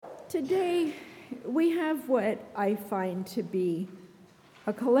Today, we have what I find to be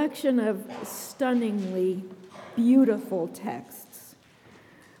a collection of stunningly beautiful texts.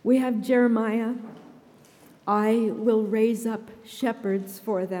 We have Jeremiah, I will raise up shepherds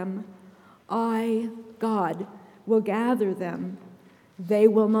for them. I, God, will gather them. They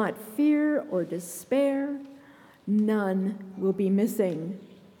will not fear or despair. None will be missing.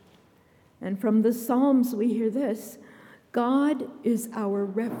 And from the Psalms we hear this: God is our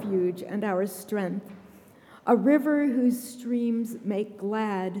refuge and our strength, a river whose streams make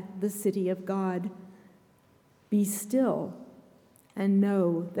glad the city of God. Be still and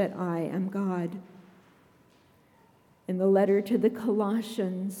know that I am God. In the letter to the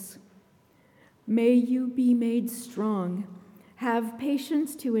Colossians, may you be made strong, have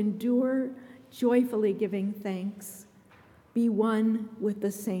patience to endure, joyfully giving thanks. Be one with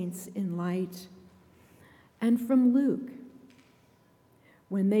the saints in light. And from Luke,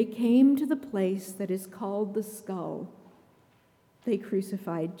 when they came to the place that is called the skull, they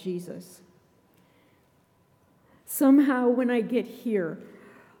crucified Jesus. Somehow when I get here,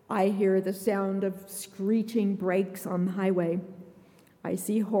 I hear the sound of screeching brakes on the highway. I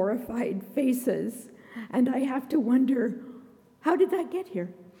see horrified faces, and I have to wonder, how did that get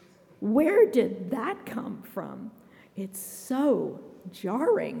here? Where did that come from? It's so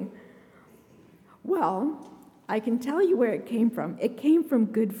jarring. Well, I can tell you where it came from. It came from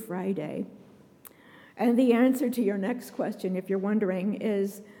Good Friday. And the answer to your next question, if you're wondering,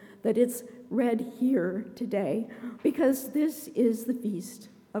 is that it's read here today because this is the feast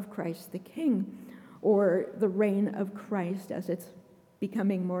of Christ the King, or the reign of Christ as it's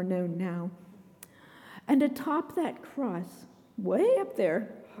becoming more known now. And atop that cross, way up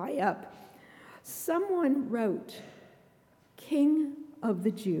there, high up, someone wrote, King of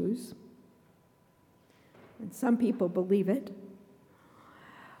the Jews. And some people believe it.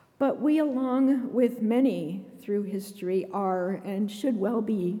 But we, along with many through history, are and should well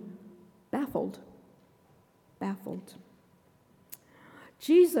be baffled. Baffled.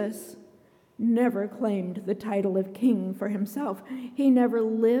 Jesus never claimed the title of king for himself. He never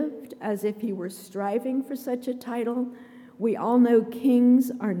lived as if he were striving for such a title. We all know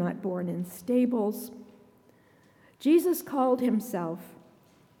kings are not born in stables. Jesus called himself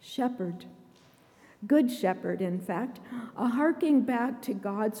shepherd. Good shepherd, in fact, a harking back to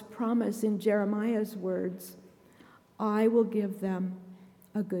God's promise in Jeremiah's words, I will give them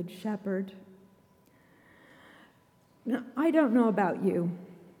a good shepherd. Now, I don't know about you,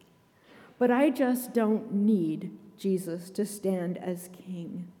 but I just don't need Jesus to stand as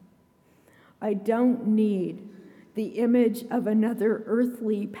king. I don't need the image of another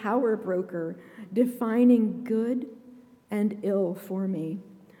earthly power broker defining good and ill for me,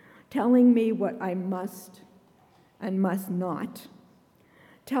 telling me what I must and must not,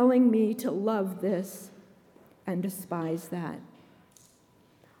 telling me to love this and despise that.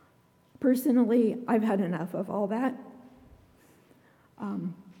 Personally, I've had enough of all that.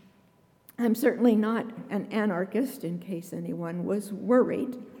 I'm certainly not an anarchist, in case anyone was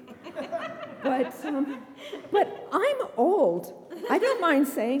worried. But I'm old. I don't mind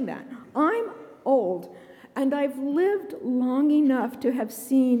saying that. I'm old, and I've lived long enough to have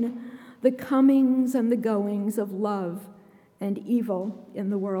seen the comings and the goings of love and evil in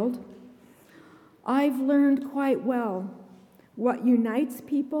the world. I've learned quite well what unites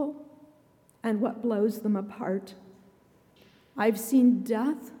people and what blows them apart. I've seen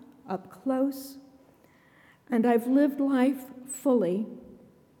death up close, and I've lived life fully,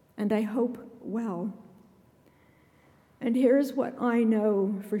 and I hope well. And here's what I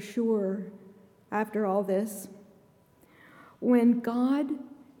know for sure after all this. When God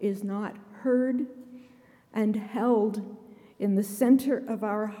is not heard and held in the center of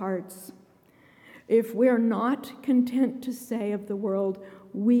our hearts, if we're not content to say of the world,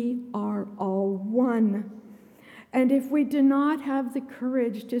 we are all one, and if we do not have the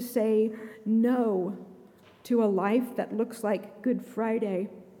courage to say no to a life that looks like Good Friday,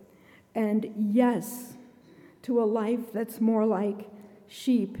 and yes to a life that's more like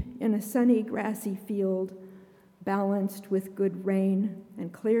sheep in a sunny, grassy field, balanced with good rain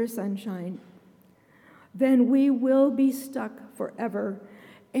and clear sunshine, then we will be stuck forever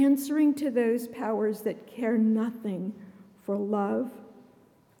answering to those powers that care nothing for love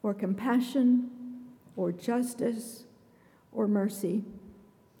or compassion or justice or mercy.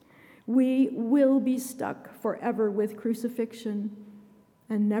 We will be stuck forever with crucifixion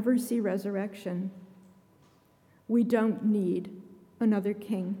and never see resurrection. We don't need another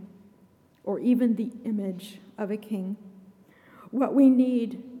king or even the image of a king. What we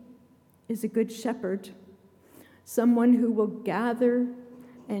need is a good shepherd, someone who will gather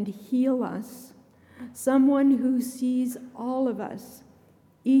and heal us, someone who sees all of us,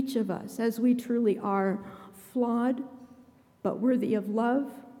 each of us, as we truly are, flawed but worthy of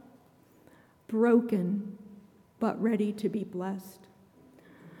love, broken but ready to be blessed.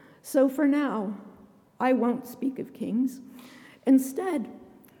 So for now, I won't speak of kings. Instead,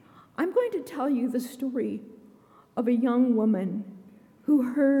 I'm going to tell you the story of a young woman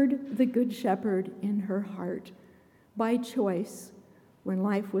who heard the Good Shepherd in her heart by choice when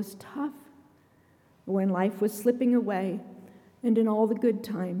life was tough, when life was slipping away, and in all the good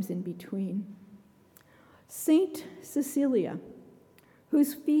times in between. Saint Cecilia,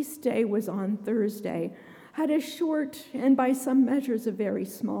 whose feast day was on Thursday, had a short and by some measures a very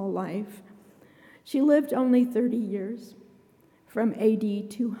small life. She lived only 30 years, from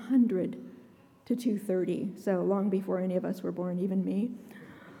AD 200 to 230, so long before any of us were born, even me.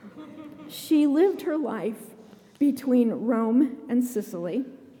 She lived her life between Rome and Sicily,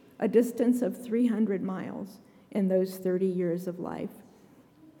 a distance of 300 miles in those 30 years of life.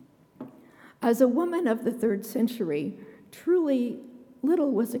 As a woman of the 3rd century, truly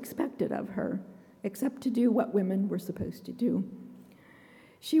little was expected of her, except to do what women were supposed to do.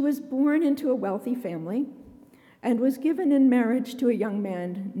 She was born into a wealthy family and was given in marriage to a young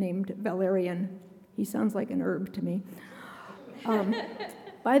man named Valerian. He sounds like an herb to me.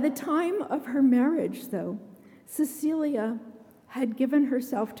 By the time of her marriage, though, Cecilia had given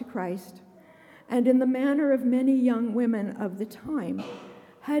herself to Christ, and in the manner of many young women of the time,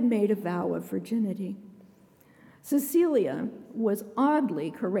 had made a vow of virginity. Cecilia was oddly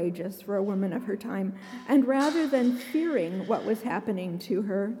courageous for a woman of her time, and rather than fearing what was happening to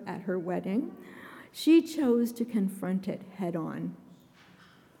her at her wedding, she chose to confront it head on.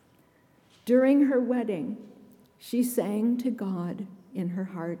 During her wedding, she sang to God in her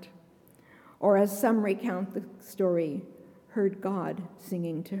heart, or as some recount the story, heard God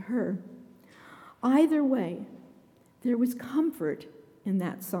singing to her. Either way, there was comfort in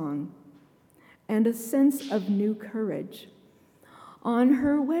that song and a sense of new courage. On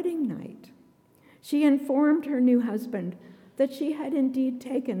her wedding night, she informed her new husband that she had indeed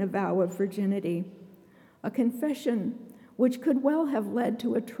taken a vow of virginity, a confession which could well have led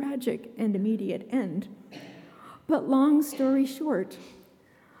to a tragic and immediate end. But long story short,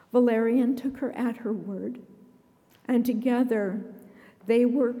 Valerian took her at her word, and together they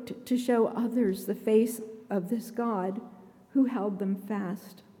worked to show others the face of this God who held them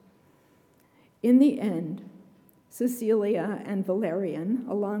fast. In the end, Cecilia and Valerian,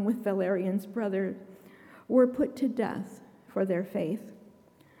 along with Valerian's brother, were put to death for their faith.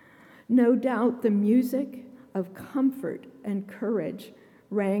 No doubt the music of comfort and courage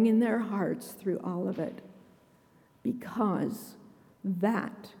rang in their hearts through all of it, because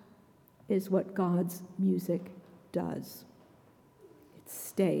that is what God's music does. It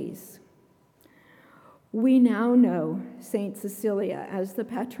stays. We now know Saint Cecilia as the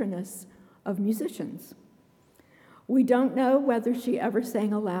patroness of musicians. We don't know whether she ever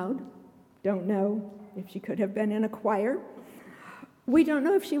sang aloud, don't know if she could have been in a choir. We don't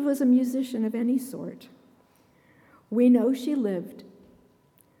know if she was a musician of any sort. We know she lived.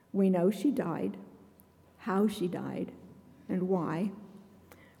 We know she died, how she died, and why.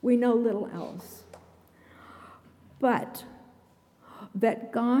 We know little else. But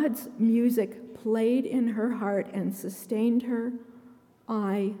that God's music played in her heart and sustained her,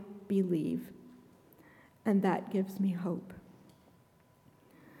 I believe. And that gives me hope.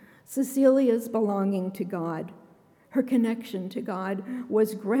 Cecilia's belonging to God, her connection to God,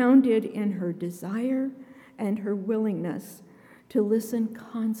 was grounded in her desire and her willingness to listen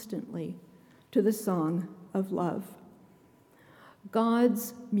constantly to the song of love.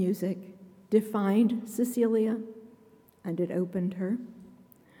 God's music defined Cecilia, and it opened her.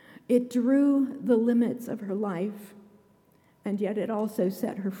 It drew the limits of her life, and yet it also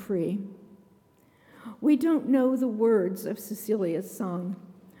set her free. We don't know the words of Cecilia's song,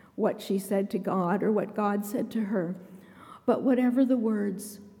 what she said to God or what God said to her, but whatever the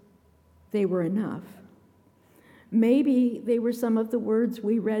words, they were enough. Maybe they were some of the words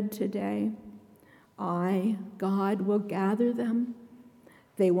we read today. I, God, will gather them.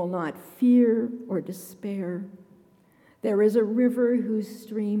 They will not fear or despair. There is a river whose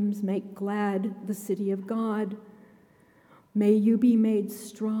streams make glad the city of God. May you be made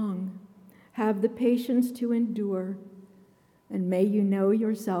strong, have the patience to endure, and may you know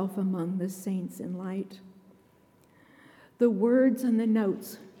yourself among the saints in light. The words and the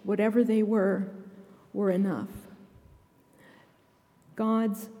notes, whatever they were enough.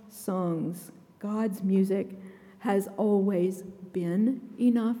 God's songs, God's music has always been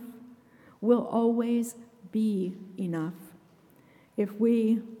enough, will always be enough. if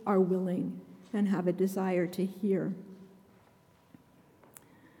we are willing and have a desire to hear.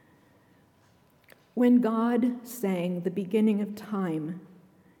 When God sang the beginning of time,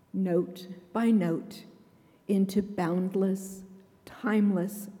 note by note, into boundless,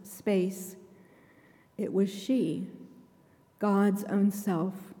 timeless space, it was she, God's own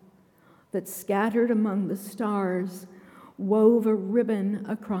self, that scattered among the stars, wove a ribbon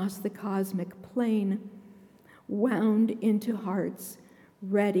across the cosmic plane, wound into hearts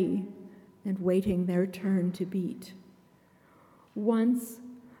ready and waiting their turn to beat. Once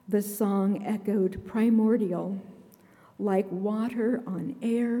the song echoed primordial, like water on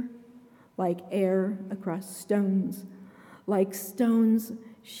air, like air across stones, like stones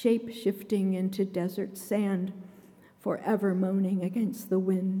shape-shifting into desert sand, forever moaning against the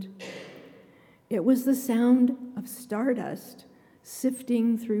wind. It was the sound of stardust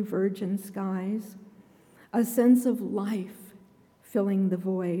sifting through virgin skies, a sense of life filling the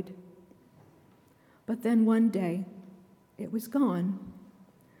void. But then one day, it was gone,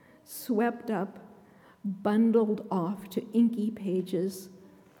 swept up, bundled off to inky pages,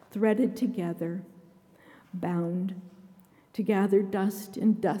 threaded together, bound to gather dust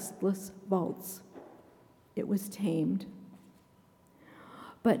in dustless vaults. It was tamed.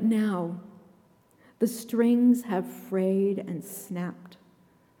 But now, the strings have frayed and snapped.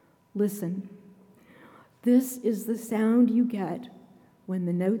 Listen, this is the sound you get when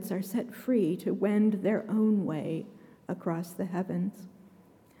the notes are set free to wend their own way across the heavens.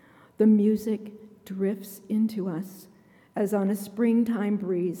 The music drifts into us as on a springtime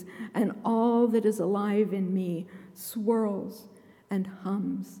breeze, and all that is alive in me swirls and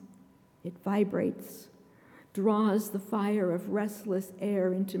hums. It vibrates, draws the fire of restless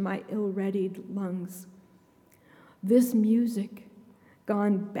air into my ill-readied lungs. This music,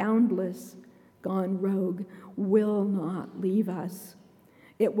 gone boundless, gone rogue, will not leave us.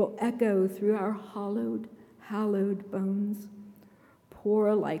 It will echo through our hollowed, hallowed bones,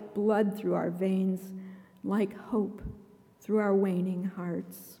 pour like blood through our veins, like hope through our waning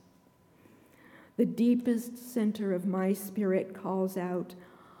hearts. The deepest center of my spirit calls out,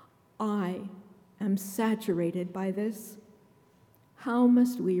 I am saturated by this. How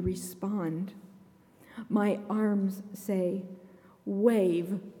must we respond? My arms say,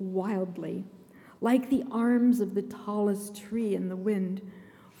 wave wildly, like the arms of the tallest tree in the wind,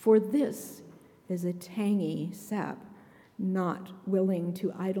 for this is a tangy sap, not willing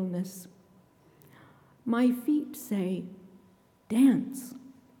to idleness. My feet say, dance,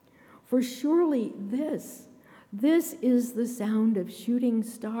 for surely this is the sound of shooting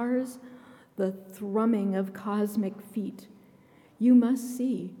stars, the thrumming of cosmic feet. You must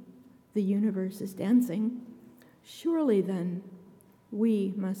see the universe is dancing. Surely then,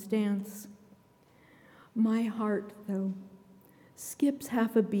 we must dance. My heart, though, skips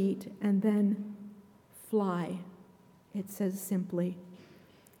half a beat and then fly. It says simply,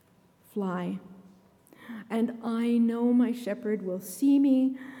 fly. And I know my shepherd will see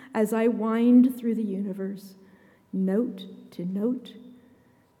me as I wind through the universe, note to note,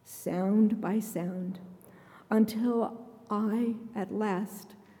 sound by sound, until I at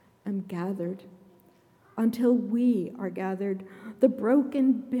last am gathered, until we are gathered, the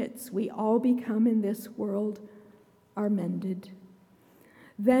broken bits we all become in this world are mended.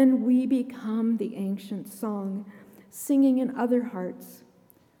 Then we become the ancient song, singing in other hearts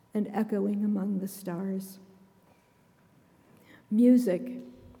and echoing among the stars. Music,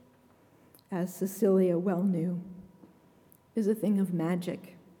 as Cecilia well knew, is a thing of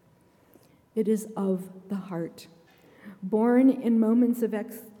magic. It is of the heart, born in moments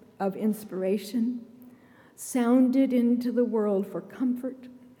of inspiration, sounded into the world for comfort,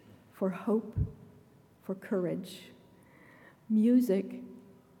 for hope, for courage. Music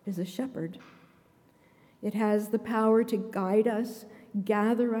is a shepherd. It has the power to guide us,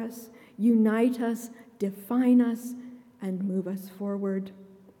 gather us, unite us, define us, and move us forward.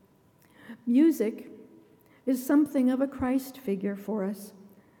 Music is something of a Christ figure for us,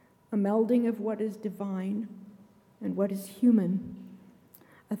 a melding of what is divine and what is human,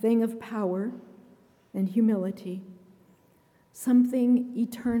 a thing of power and humility, something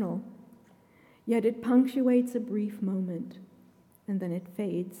eternal, yet it punctuates a brief moment, and then it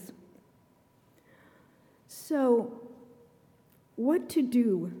fades. So, what to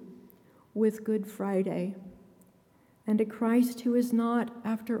do with Good Friday and a Christ who is not,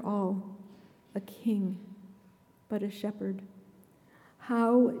 after all, a king, but a shepherd?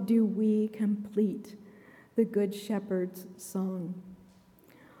 How do we complete the Good Shepherd's song?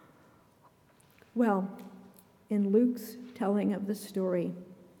 Well, in Luke's telling of the story,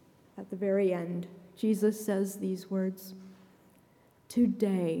 at the very end, Jesus says these words,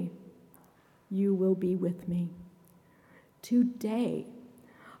 Today you will be with me. Today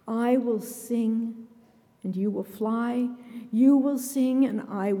I will sing and you will fly. You will sing and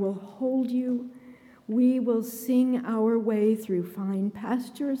I will hold you. We will sing our way through fine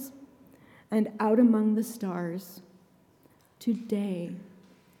pastures and out among the stars. Today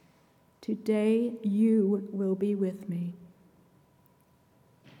you will be with me.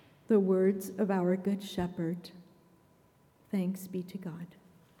 The words of our Good Shepherd. Thanks be to God.